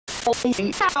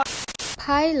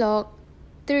Pilot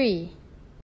 3.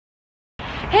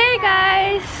 Hey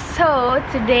guys! So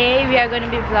today we are going to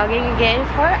be vlogging again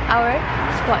for our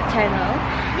sport channel.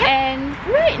 Yep. And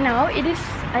right now it is,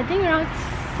 I think, around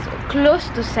close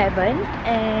to 7.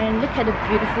 And look at the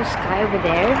beautiful sky over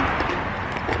there.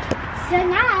 So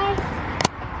nice!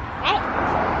 Right?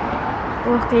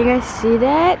 Oh, can you guys see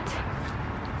that?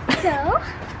 So,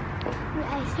 what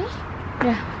I say?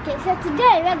 Yeah. Okay, so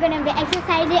today we're gonna be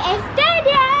exercising at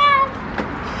stadium.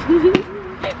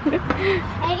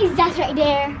 And it's just right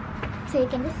there, so you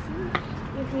can just see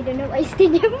if you don't know what is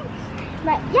stadium.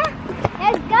 But yeah,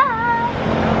 let's go.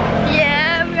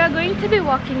 Yeah, we are going to be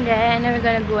walking there, and then we're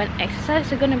gonna go and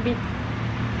exercise. We're gonna be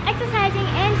Exercising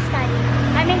and studying.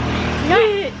 I mean, not.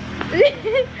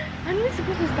 I'm not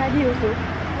supposed to study also.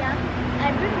 yeah,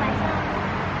 I bring myself.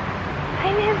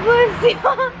 I never see.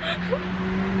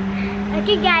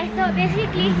 Okay guys, so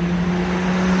basically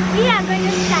we are going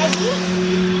to study,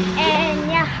 and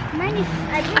yeah, mine is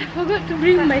I forgot to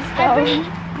bring my I stuff. bring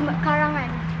karangan.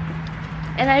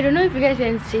 And I don't know if you guys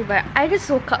can see, but I just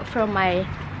woke up from my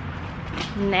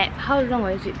nap. How long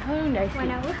was it? How long did I sleep?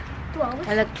 1 hour, 2 hours.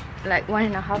 Like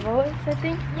 1.5 hours, I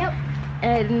think. Yep.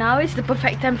 And now is the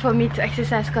perfect time for me to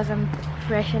exercise because I'm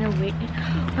fresh and awake.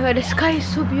 Oh my god, the sky is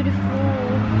so beautiful.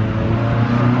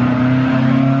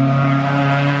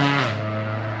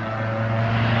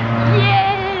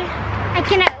 Yeah! I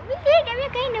cannot wait that we're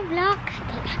going to vlog.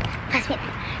 Okay, pass me.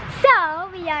 So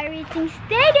we are reaching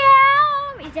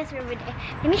stadium. It's just over there.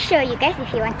 Let me show you guys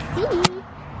if you want to see.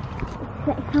 It's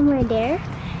like somewhere there.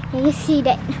 Can you see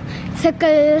that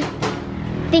circle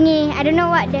thingy? I don't know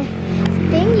what the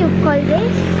thing you call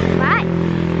this, but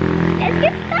let's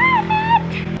get started.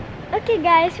 Okay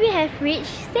guys, we have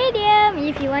reached stadium.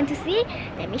 If you want to see,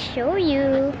 let me show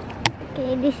you.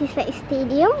 Okay, this is like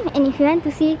stadium, and if you want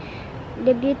to see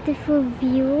the beautiful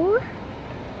view,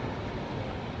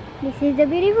 this is the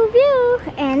beautiful view.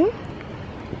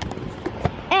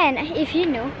 And if you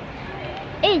know,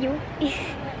 Ayu is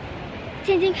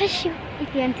changing her shoe.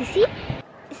 If you want to see,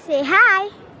 say hi.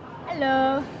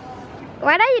 Hello.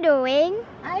 What are you doing?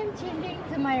 I'm changing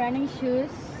to my running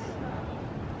shoes.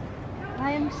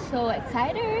 I am so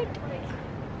excited.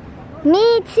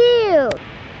 Me too.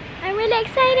 I'm really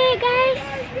excited, guys.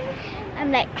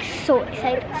 I'm like so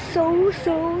excited. So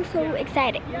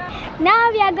excited. Now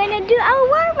we are gonna do our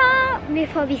warm up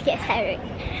before we get started.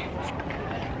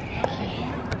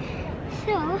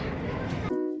 So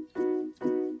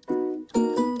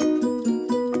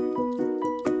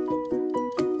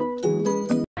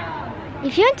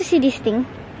if you want to see this thing,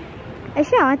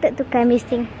 actually I wanted to climb this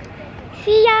thing.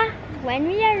 See ya when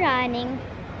we are running.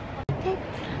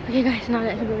 Okay guys, now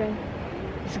let's go run.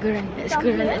 Let's go run. Let's go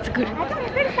run. Let's go run. I thought we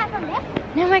were going to start from there.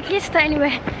 No, I can't start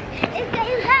anywhere. It's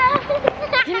getting loud.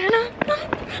 Yeah, no.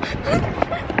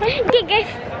 Okay guys,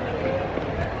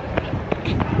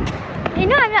 you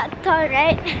know I'm not tall,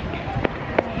 right?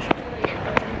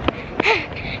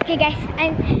 Okay guys,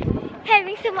 I'm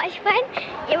having so much fun,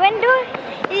 even though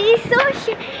it is so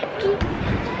shaky.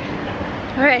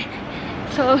 Alright,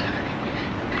 so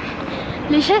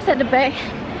Lyisha's at the back,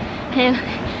 and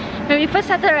when we first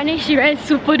started running, she ran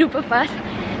super duper fast,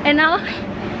 and now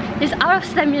she's out of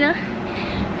stamina.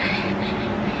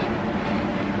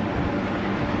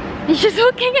 And she's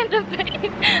walking at the back.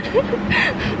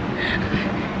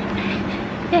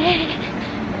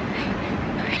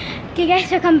 Okay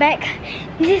guys, welcome back.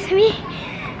 This is me,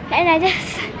 and I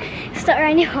just stopped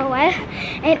running for a while,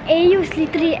 and Ayu is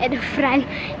literally at the front.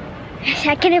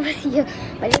 I can never see you,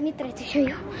 but let me try to show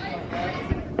you.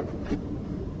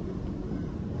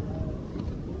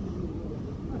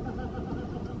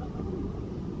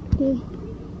 Okay.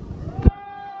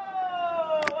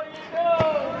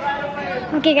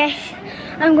 Okay guys,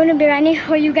 I'm gonna be running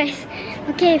for you guys.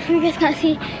 Okay, if you guys can't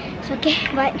see, it's okay,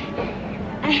 but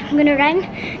I'm gonna run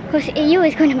because Ayu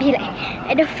is gonna be like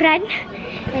at the front,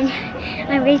 and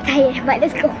I'm very tired, but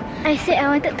let's go. I said I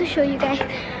wanted to show you guys.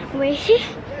 Where is she?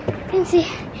 You can see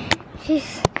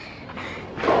she's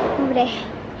over there.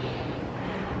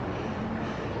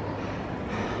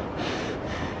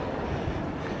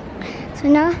 So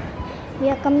now we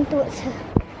are coming towards her.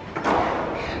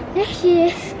 There she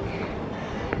is.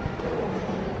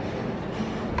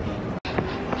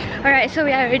 Alright, so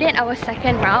we are already in our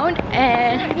second round,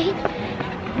 and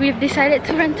we've decided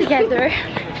to run together.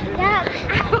 Yeah.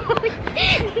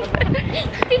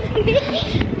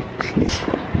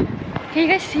 Can you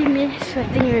guys see me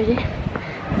sweating already?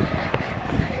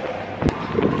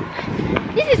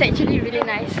 This is actually really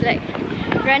nice, like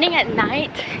running at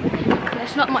night.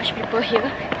 There's not much people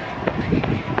here,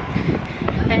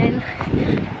 and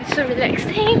it's So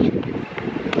relaxing.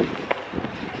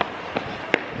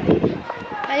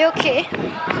 Are you okay?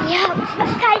 Yeah,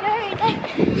 I'm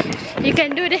tired. You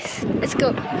can do this. Let's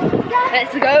go.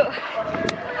 Let's go.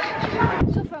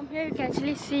 So from here you can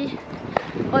actually see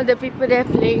all the people there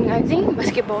playing, I think,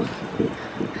 basketball.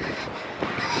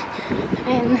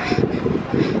 And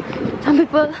some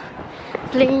people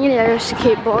playing their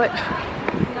skateboard.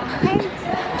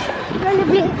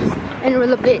 And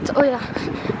rollerblades. Oh yeah.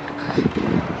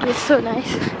 It's so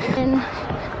nice. And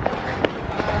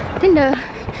I think the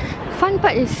fun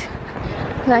part is,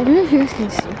 I don't know if you guys can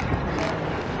see.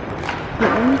 But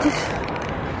let me just,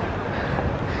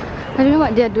 I don't know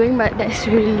what they're doing, but that's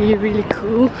really, really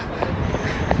cool.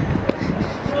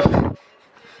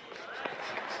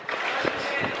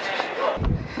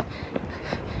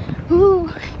 Ooh,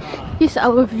 here's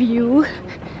our view.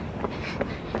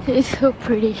 It's so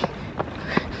pretty.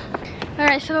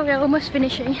 Alright, so we're almost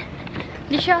finishing.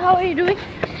 Lyisha, how are you doing?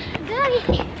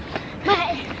 Good.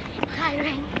 But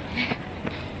tiring.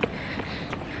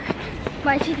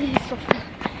 But actually this is so fun.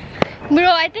 Bro,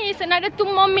 I think it's another 2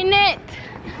 more minutes.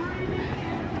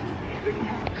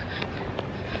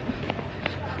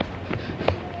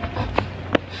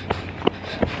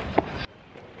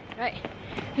 Right,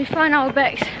 we found our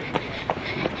bags.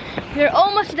 We're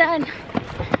almost done.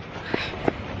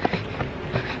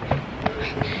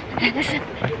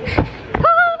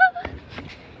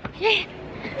 Yay!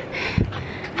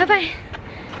 Bye bye.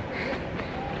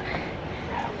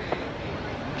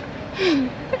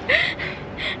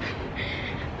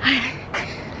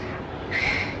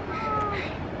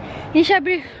 Lyisha,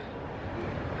 breathe.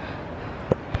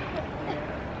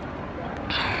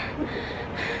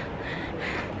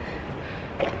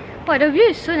 Wow, the view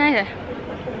is so nice.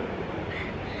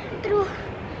 True.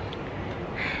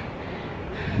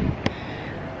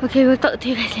 Okay, we'll talk to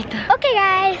you guys later. Okay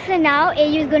guys, so now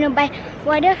AU is gonna buy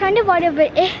water from the water,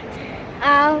 but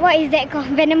what is that called?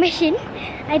 Venom machine.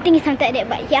 I think it's something like that,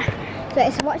 but yeah. So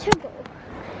let's watch her go.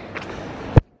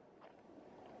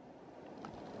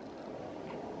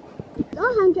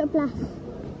 Oh, 100 plus.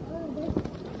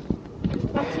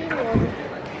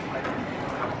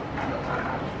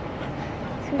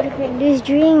 So look at these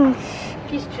drinks.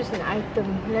 Please choose an item.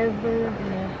 Level.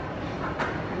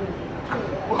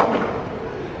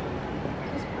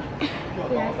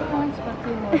 Yeah, I think one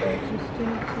sparkling water. Choose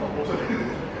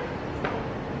 22.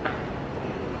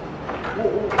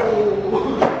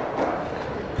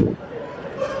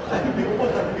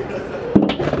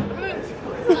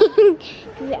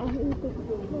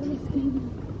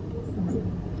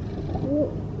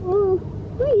 Oh,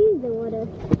 where is the water?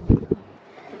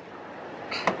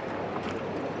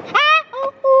 Ah!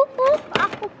 Oh, oh, oh,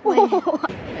 oh.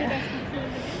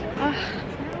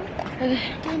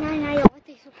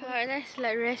 Alright, let's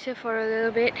like rest here for a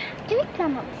little bit. Can we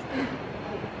climb up?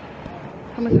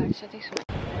 Oh my god, so this one.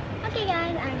 Okay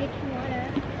guys, I'm drinking water.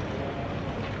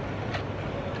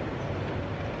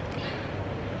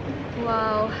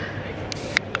 Wow.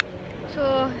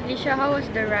 So, Lyisha, how was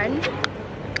the run?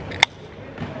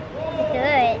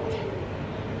 Good.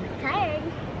 Tired.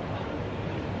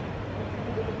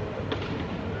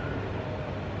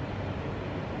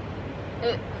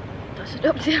 Tak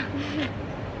sedap je.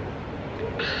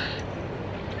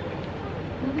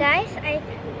 Guys, I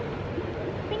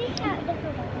finished out the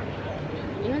food.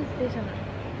 You want to taste or not?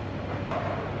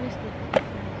 Yes,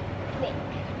 Wait.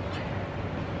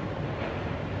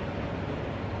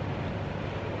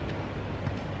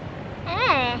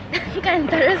 kan,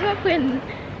 tak rasa apa kan?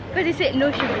 Because they said no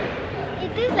sugar.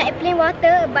 It tastes like plain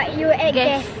water, but you add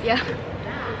gas. Yeah.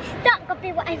 Stop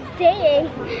copying what I'm saying.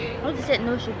 Also said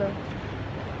no sugar.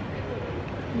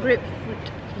 Grapefruit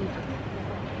flavor.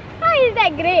 How is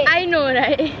that great? I know,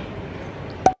 right?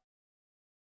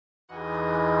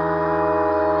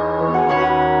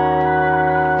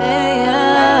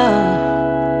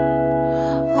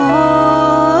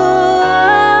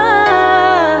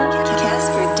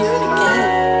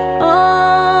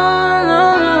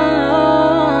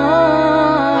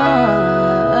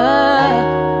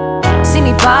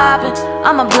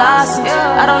 I'm a blossom.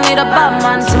 I don't need a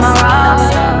Batman to my Robin.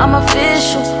 I'm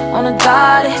official on a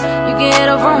dotted. You can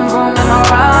hit a vroom vroom in my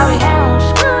Rari.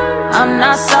 I'm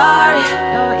not sorry.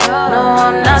 No,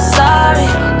 I'm not sorry.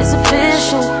 It's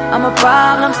official. I'm a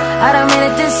problem. I done made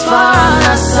it this far. I'm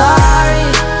not sorry.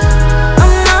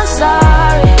 I'm not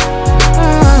sorry.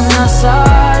 I'm not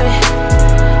sorry.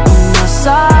 I'm not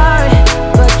sorry.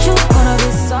 But you gonna be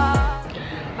sorry.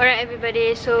 Alright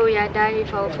everybody, so we are done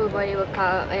with our full body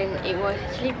workout and it was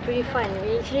actually pretty fun.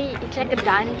 It's like a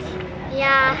dance.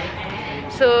 Yeah.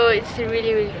 So it's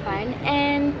really fun,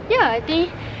 and yeah, I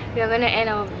think we are gonna end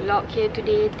our vlog here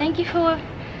today. Thank you for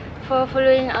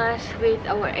following us with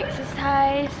our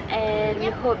exercise, and we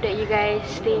hope that you guys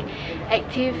stay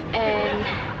active and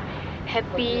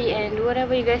happy and do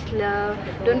whatever you guys love.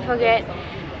 Don't forget,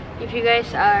 if you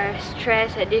guys are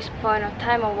stressed at this point of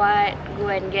time or what, go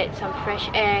and get some fresh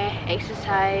air,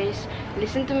 exercise,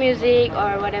 listen to music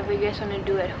or whatever you guys want to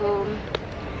do at home.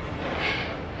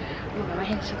 Oh, my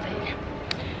hands so tight.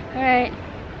 Alright.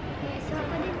 So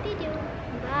for this video,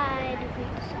 bye. Don't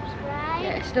forget to subscribe.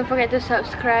 Yes, don't forget to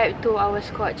subscribe to our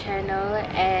squad channel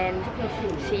and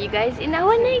see you guys in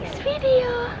our next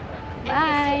video.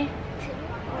 Bye.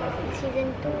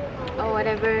 Season 2 Or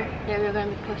whatever that we're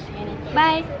gonna be posting in it.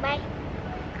 Bye. Bye.